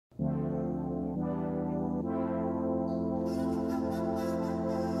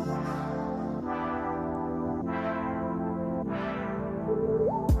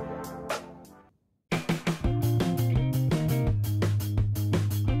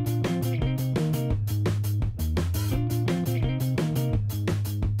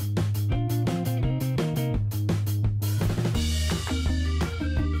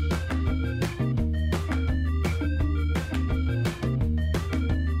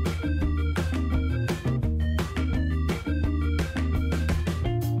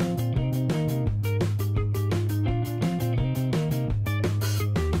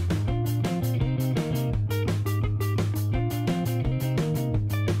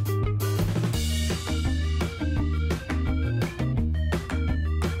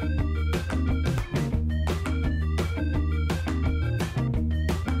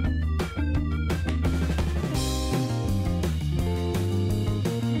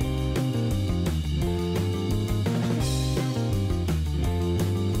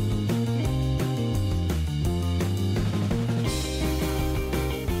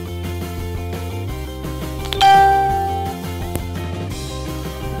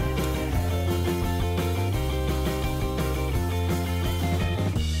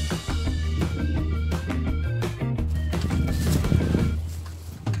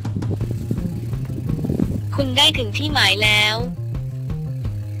คุณได้ถึงที่หมายแล้ว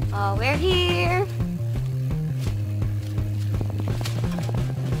Oh, we're here.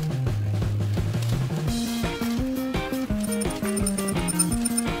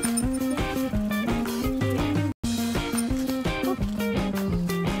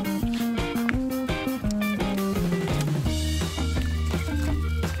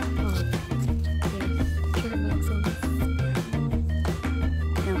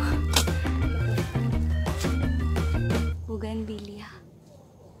 Bougainvillea.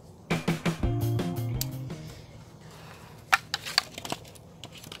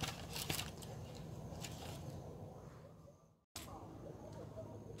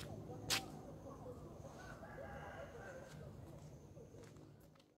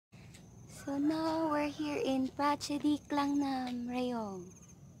 So now we're here in Phra, Chedi, Klang, Rayong.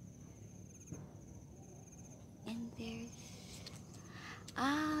 And there's...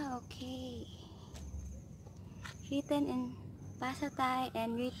 okay. Written in Pasatay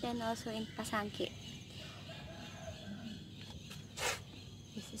and written also in Pasangkit.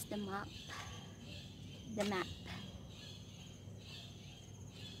 This is the map. The map.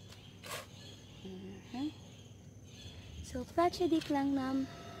 So Phra, Chedi, Klang,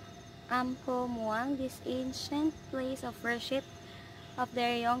 Ampo Muang, this ancient place of worship of the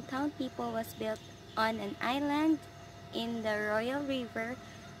Rayong town people, was built on an island in the Royal River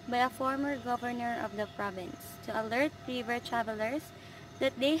by a former governor of the province to alert river travelers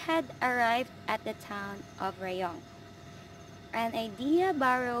that they had arrived at the town of Rayong. An idea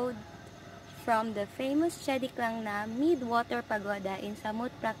borrowed from the famous Chedi Klang mid-water pagoda in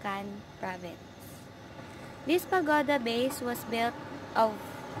Samut Prakan province. This pagoda base was built of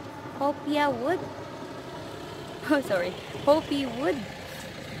Hopia wood,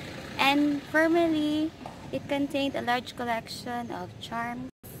 and formerly it contained a large collection of charms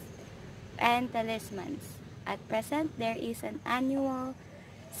and talismans. At present, there is an annual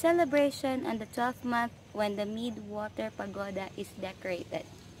celebration on the 12th month when the mid-water pagoda is decorated.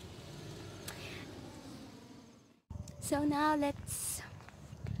 So now let's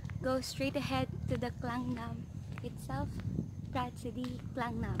go straight ahead to the Klang itself, Phra, Chedi,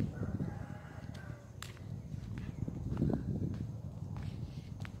 Klang.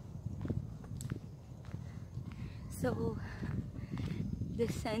 So the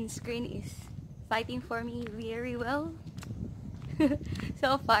sunscreen is fighting for me very well.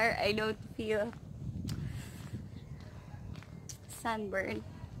 So far I don't feel sunburn.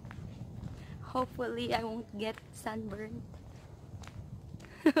 Hopefully I won't get sunburned.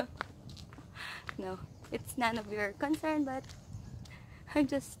 No, it's none of your concern, but I'm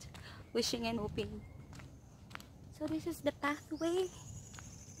just wishing and hoping. So this is the pathway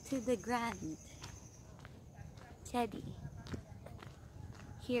to the Grand Chedi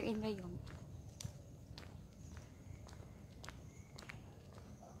here in Rayong.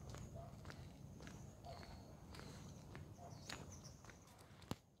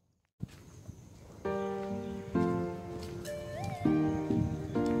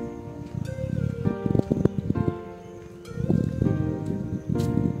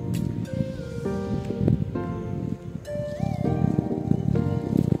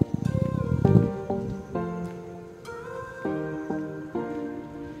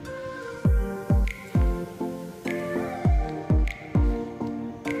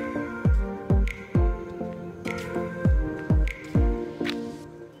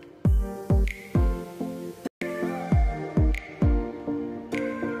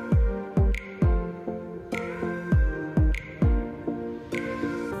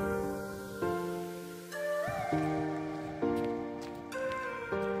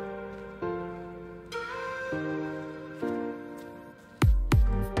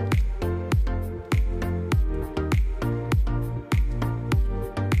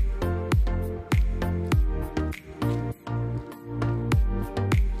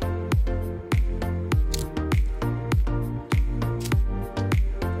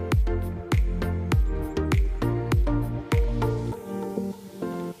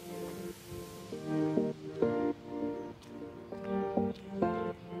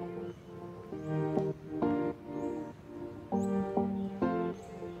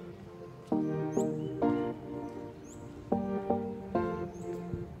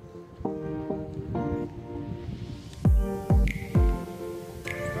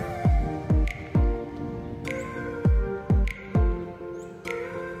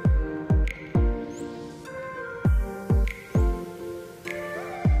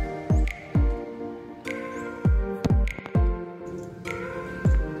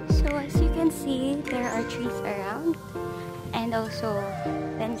 There are trees around and also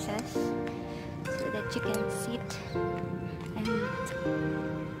fences so that that you can sit and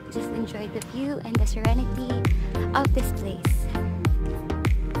just enjoy the view and the serenity of this place.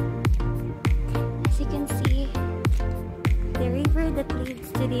 As you can see, the river that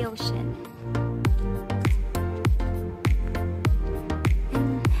leads to the ocean.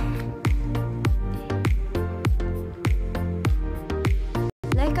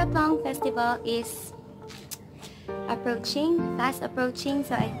 Klang Festival is fast approaching,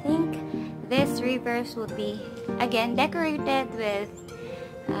 so I think these rivers will be again decorated with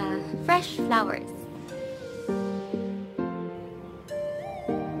fresh flowers.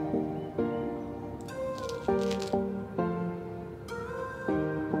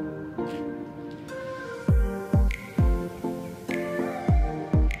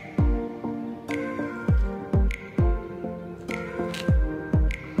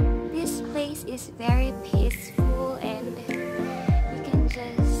 Is very peaceful, and you can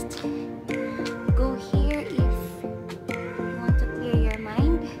just go here if you want to clear your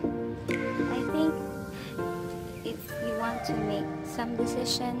mind. I think if you want to make some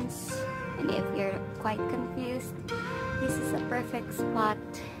decisions and if you're quite confused, this is a perfect spot.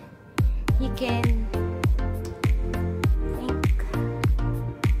 You can think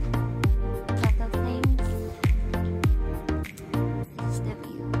lot of things. This is the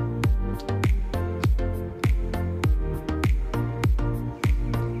view.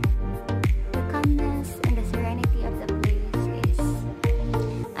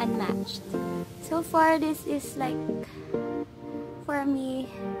 So far, this is like, for me,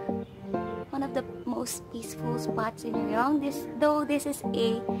 one of the most peaceful spots in Rayong. Though this is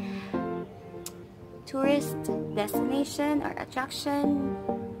a tourist destination or attraction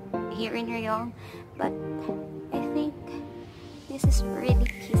here in Rayong, but I think this is really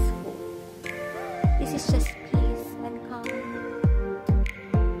peaceful. This is just peace and calm.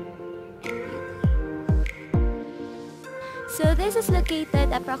 So this is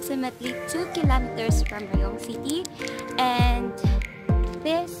located approximately 2 kilometers from Rayong City, and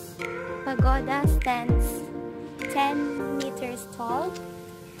this pagoda stands 10 meters tall,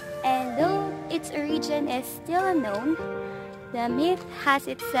 and though its origin is still unknown, the myth has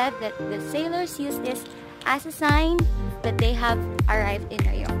it said that the sailors used this as a sign that they have arrived in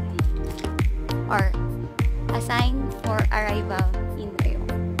Rayong, or a sign for arrival in Rayong.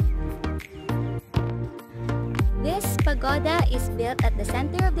 This pagoda is built at the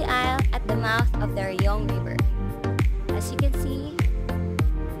center of the isle at the mouth of the Rayong River. As you can see,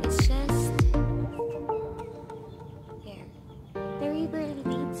 it's just here. The river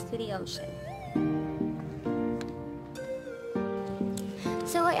leads to the ocean.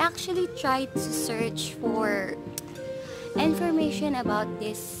 So I actually tried to search for information about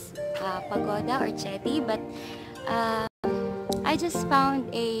this pagoda or Chedi, but I just found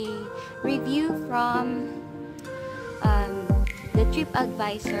a review from the trip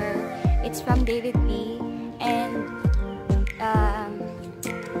advisor. It's from David Lee, and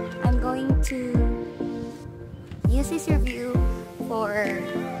I'm going to use this review for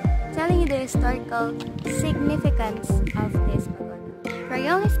telling you the historical significance of this pagoda.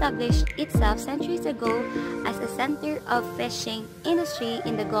 Rayong established itself centuries ago as a center of fishing industry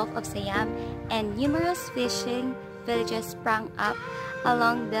in the Gulf of Siam, and numerous fishing villages sprang up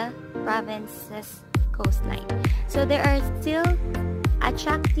along the province's coastline. So there are still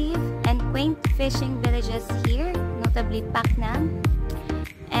attractive and quaint fishing villages here, notably Paknam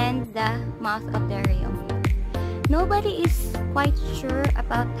and the mouth of the Rayong. Nobody is quite sure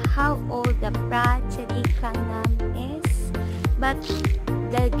about how old the Phra, Chedi, Klang is, but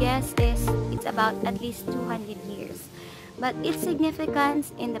the guess is it's about at least 200 years. But its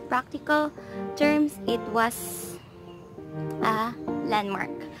significance in the practical terms, it was a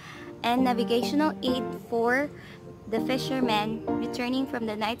landmark and navigational aid for the fishermen returning from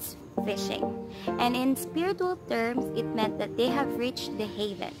the night's fishing. And in spiritual terms, it meant that they have reached the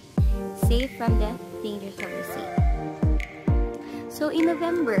haven, safe from the dangers of the sea. So in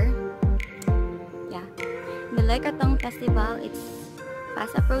November, the Loikatong Festival, it's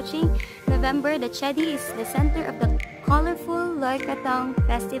fast approaching. November, the Chedi is the center of the colorful Loikatong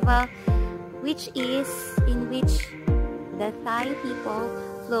Festival, in which the Thai people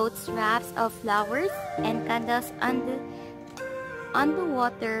floats rafts of flowers and candles on the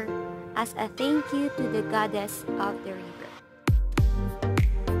water as a thank you to the goddess of the river.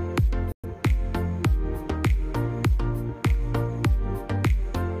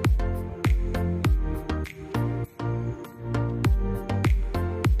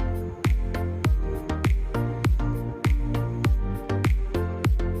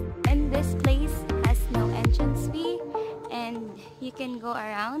 And this place has no entrance fee, and you can go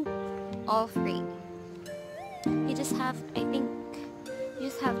around all free. just have, I think, you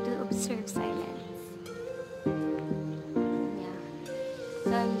just have to observe silence. Yeah. So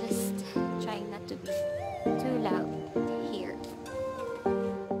I'm just trying not to be too loud here.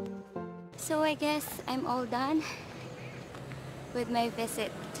 So I guess I'm all done with my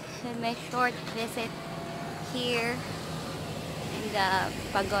visit, with my short visit here in the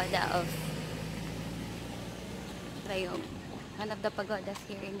Pagoda of Rayong, one of the pagodas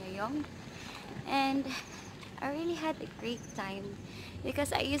here in Rayong. And I really had a great time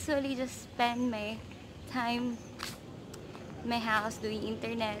because I usually just spend my time in my house doing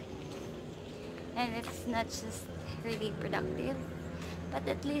internet, and it's not just really productive. But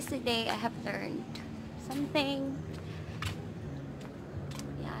at least today I have learned something.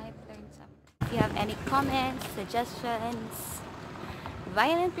 Yeah, I've learned something. If you have any comments, suggestions,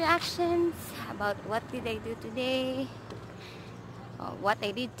 violent reactions about what did I do today, or what I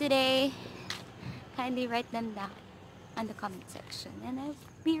did today, kindly write them down on the comment section, and I'll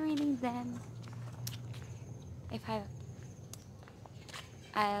be reading them if I'll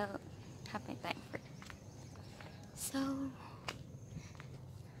have my time for it. So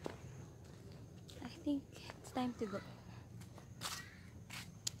I think it's time to go.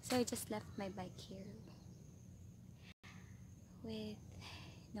 So I just left my bike here with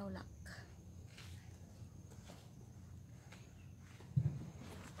no luck.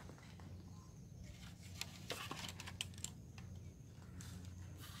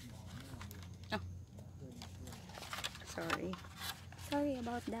 Oh, sorry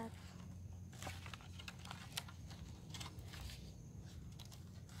about that.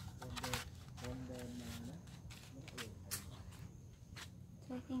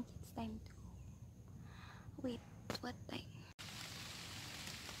 So I think it's time to go. Wait, what time?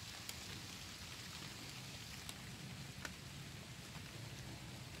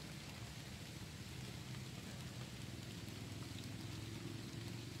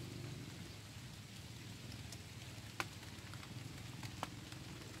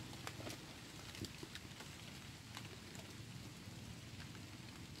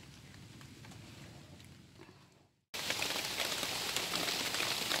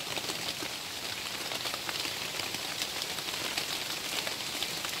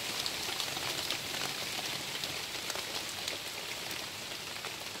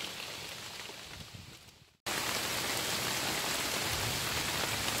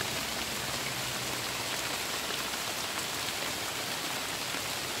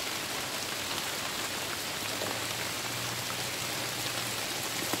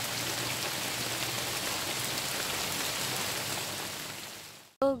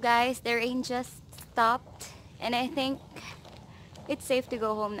 So guys, the rain just stopped, and I think it's safe to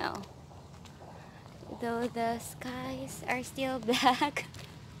go home now. Though the skies are still black.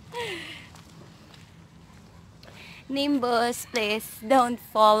 Nimbus, please don't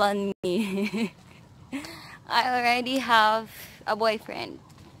fall on me. I already have a boyfriend.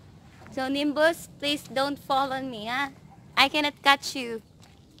 So Nimbus, please don't fall on me, huh? I cannot catch you.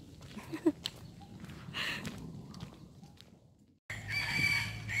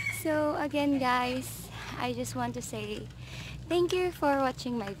 So again guys, I just want to say thank you for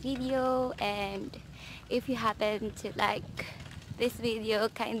watching my video, and if you happen to like this video,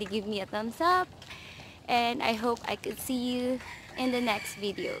 kindly give me a thumbs up, and I hope I could see you in the next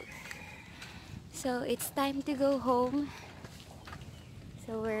video. So it's time to go home.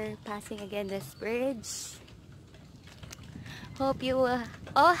 So we're passing again this bridge. Hope you will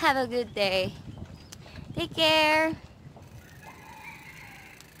all have a good day. Take care.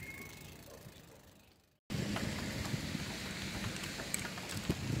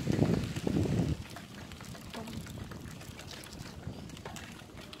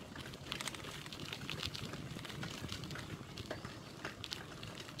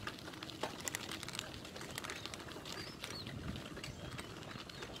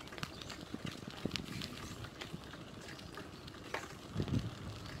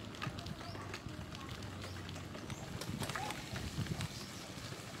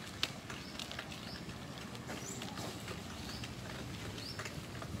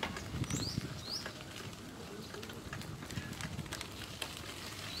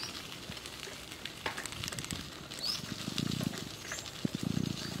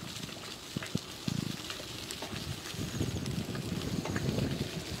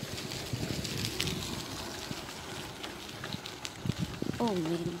 Oh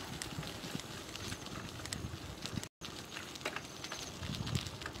man.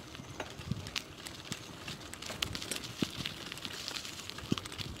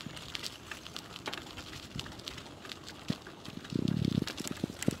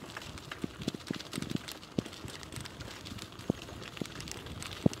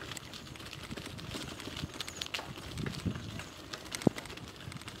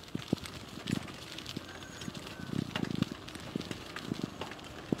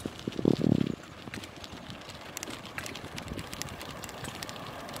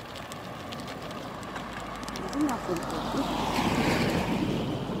 na po ito.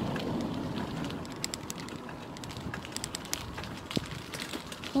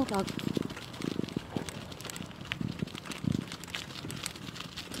 Oh,